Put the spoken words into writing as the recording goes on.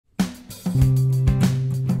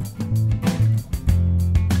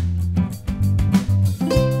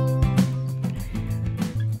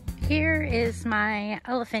my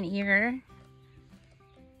elephant ear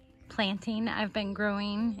planting I've been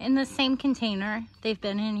growing in the same container. They've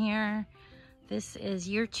been in here. This is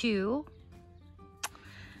year 2.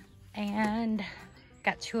 And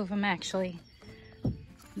got 2 of them actually.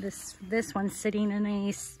 This one's sitting in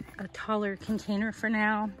a taller container for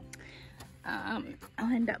now. I'll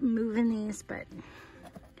end up moving these, but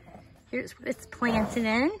here's what it's planted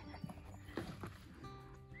in.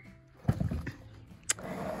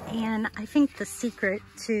 And I think the secret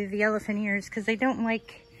to the elephant ears, because they don't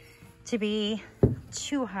like to be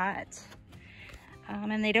too hot,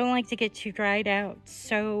 and they don't like to get too dried out.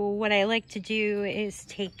 So what I like to do is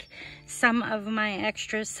take some of my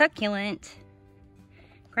extra succulent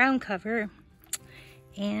ground cover,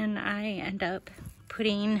 and I end up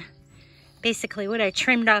putting basically what I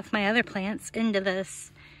trimmed off my other plants into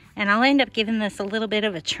this, and I'll end up giving this a little bit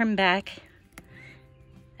of a trim back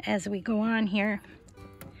as we go on here.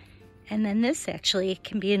 And then this actually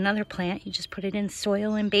can be another plant. You just put it in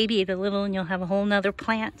soil and baby it a little, and you'll have a whole nother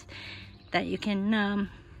plant that you can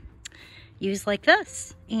use like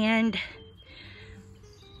this. And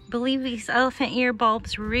believe these elephant ear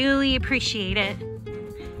bulbs really appreciate it.